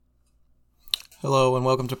Hello and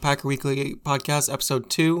welcome to Packer Weekly Podcast, Episode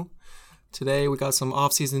 2. Today we got some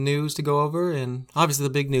off-season news to go over, and obviously the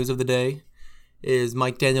big news of the day is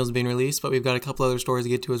Mike Daniels being released, but we've got a couple other stories to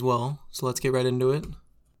get to as well, so let's get right into it.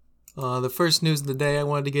 The first news of the day I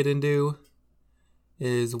wanted to get into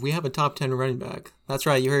is we have a top 10 running back. That's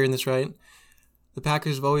right, you're hearing this right. The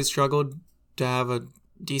Packers have always struggled to have a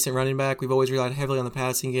decent running back. We've always relied heavily on the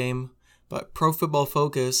passing game, but Pro Football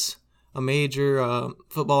Focus, a major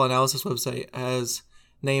football analysis website, has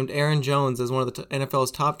named Aaron Jones as one of the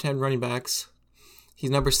NFL's top 10 running backs. He's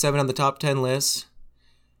number 7 on the top 10 list.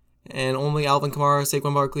 And only Alvin Kamara,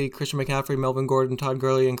 Saquon Barkley, Christian McCaffrey, Melvin Gordon, Todd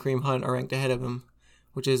Gurley, and Kareem Hunt are ranked ahead of him,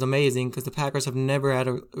 which is amazing because the Packers have never had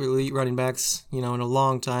elite running backs, in a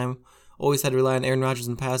long time. Always had to rely on Aaron Rodgers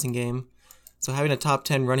in the passing game. So having a top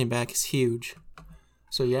 10 running back is huge.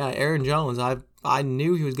 So yeah, Aaron Jones, I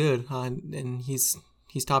knew he was good, and he's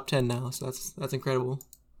top 10 now, so that's incredible.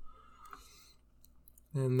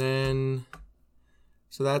 And then,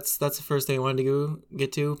 so that's the first thing I wanted to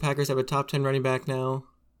get to. Packers have a top 10 running back now.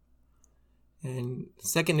 And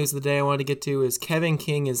second news of the day I wanted to get to is Kevin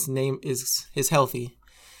King is healthy.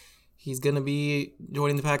 He's going to be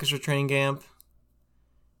joining the Packers for training camp.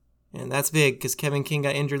 And that's big because Kevin King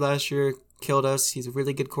got injured last year, killed us. He's a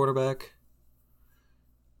really good quarterback.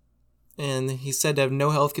 And he's said to have no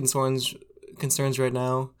health concerns right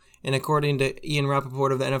now, and according to Ian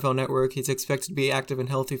Rappaport of the NFL Network, he's expected to be active and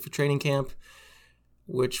healthy for training camp,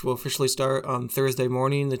 which will officially start on Thursday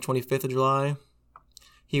morning, the 25th of July.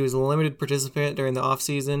 He was a limited participant during the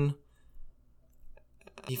offseason.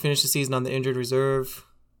 He finished the season on the injured reserve,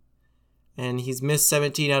 and he's missed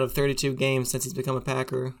 17 out of 32 games since he's become a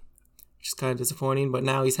Packer, which is kind of disappointing, but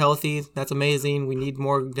now he's healthy. That's amazing. We need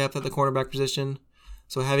more depth at the cornerback position,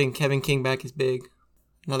 so having Kevin King back is big.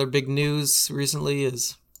 Another big news recently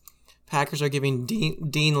is Packers are giving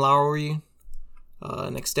Dean Lowry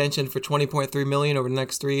an extension for $20.3 million over the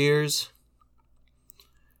next 3 years.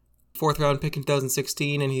 4th round pick in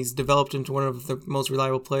 2016, and he's developed into one of the most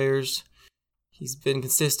reliable players. He's been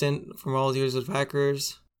consistent from all his years with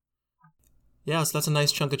Packers. Yeah, so that's a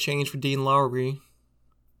nice chunk of change for Dean Lowry,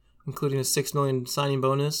 including a $6 million signing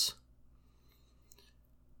bonus.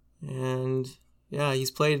 And yeah,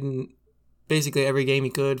 he's played in basically every game he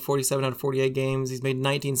could, 47 out of 48 games. He's made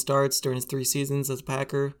 19 starts during his 3 seasons as a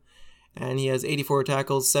Packer, and he has 84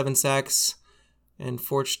 tackles, 7 sacks, and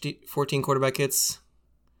 14 quarterback hits,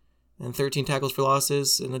 and 13 tackles for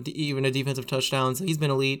losses, and even a defensive touchdown. So he's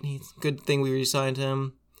been elite. It's a good thing we re-signed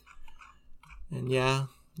him. And yeah,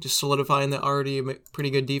 just solidifying the already pretty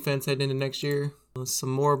good defense heading into next year.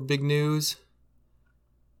 Some more big news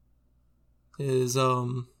is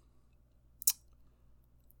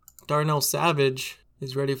Darnell Savage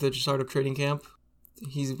is ready for the start of training camp.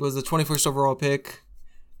 He was the 21st overall pick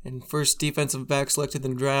and first defensive back selected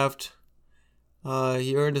in the draft.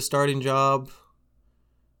 He earned a starting job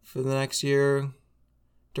for the next year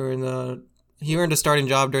during the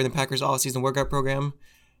Packers off-season workout program,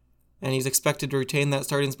 and he's expected to retain that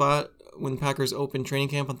starting spot when the Packers open training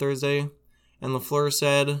camp on Thursday. And LaFleur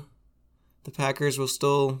said the Packers will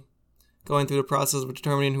still going through the process of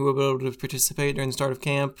determining who will be able to participate during the start of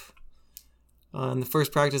camp. And the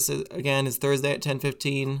first practice, again, is Thursday at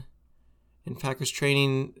 10:15 in Packers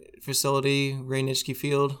training facility, Ray Nitschke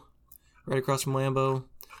Field, right across from Lambeau.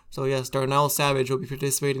 So yes, Darnell Savage will be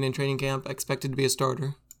participating in training camp, expected to be a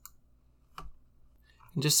starter.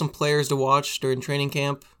 And just some players to watch during training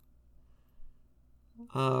camp.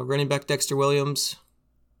 Running back Dexter Williams.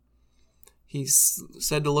 He's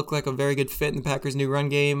said to look like a very good fit in the Packers' new run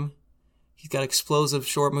game. He's got explosive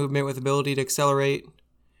short movement with ability to accelerate.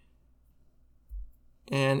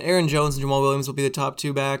 And Aaron Jones and Jamal Williams will be the top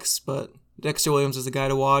 2 backs, but Dexter Williams is the guy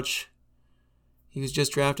to watch. He was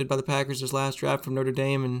just drafted by the Packers his last draft from Notre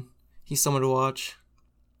Dame, and he's someone to watch.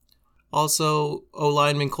 Also,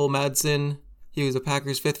 O-lineman Cole Madsen. He was a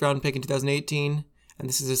Packers 5th round pick in 2018, and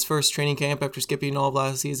this is his first training camp after skipping all of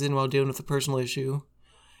last season while dealing with a personal issue.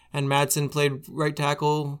 And Madsen played right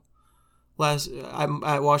tackle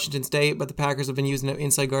at Washington State, but the Packers have been using him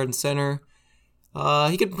inside guard and center.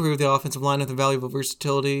 He could improve the offensive line with the valuable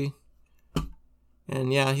versatility.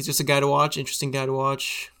 And yeah, he's just a guy to watch, interesting guy to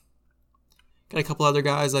watch. Got a couple other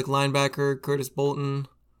guys like linebacker Curtis Bolton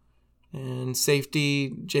and safety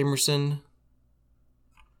Jamerson.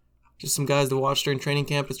 Just some guys to watch during training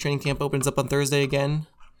camp as training camp opens up on Thursday again,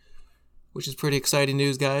 which is pretty exciting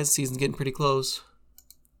news, guys. Season's getting pretty close.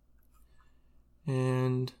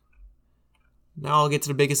 And now I'll get to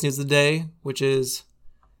the biggest news of the day, which is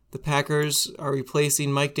the Packers are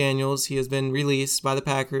replacing Mike Daniels. He has been released by the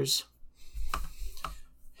Packers.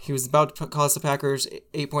 He was about to cost the Packers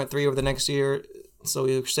 $8.3 over the next year, So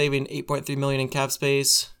we're saving $8.3 million in cap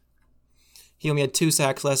space. He only had 2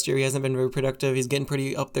 sacks last year. He hasn't been very productive. He's getting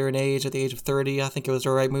pretty up there in age at the age of 30. I think it was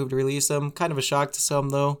the right move to release him. Kind of a shock to some,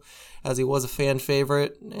 though, as he was a fan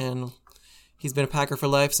favorite, and he's been a Packer for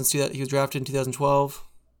life since he was drafted in 2012.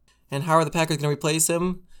 And how are the Packers going to replace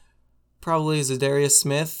him? Probably Zadarius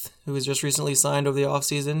Smith, who was just recently signed over the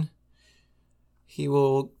offseason. He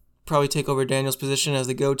will probably take over Daniel's position as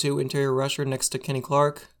the go-to interior rusher next to Kenny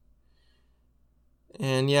Clark.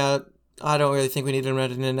 And yeah, I don't really think we need him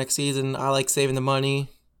in the next season. I like saving the money.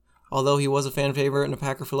 Although he was a fan favorite and a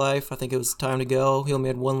Packer for life, I think it was time to go. He only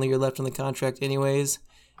had 1 year left on the contract anyways,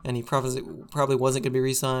 and he probably wasn't going to be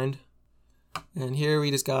re-signed. And here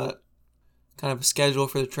we just got kind of a schedule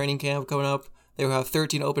for the training camp coming up. They will have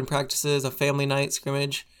 13 open practices, a family night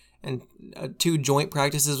scrimmage, and 2 joint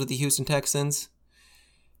practices with the Houston Texans.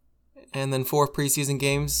 And then 4 preseason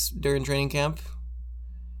games during training camp.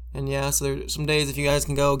 And yeah, so there's some days if you guys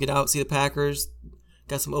can go, get out, see the Packers.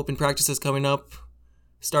 Got some open practices coming up,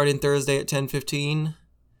 starting Thursday at 10:15.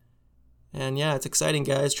 And yeah, it's exciting,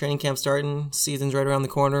 guys. Training camp starting, season's right around the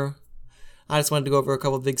corner. I just wanted to go over a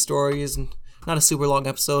couple of big stories, and not a super long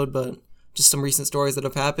episode, but just some recent stories that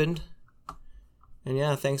have happened. And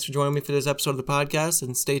yeah, thanks for joining me for this episode of the podcast,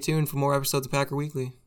 and stay tuned for more episodes of Packer Weekly.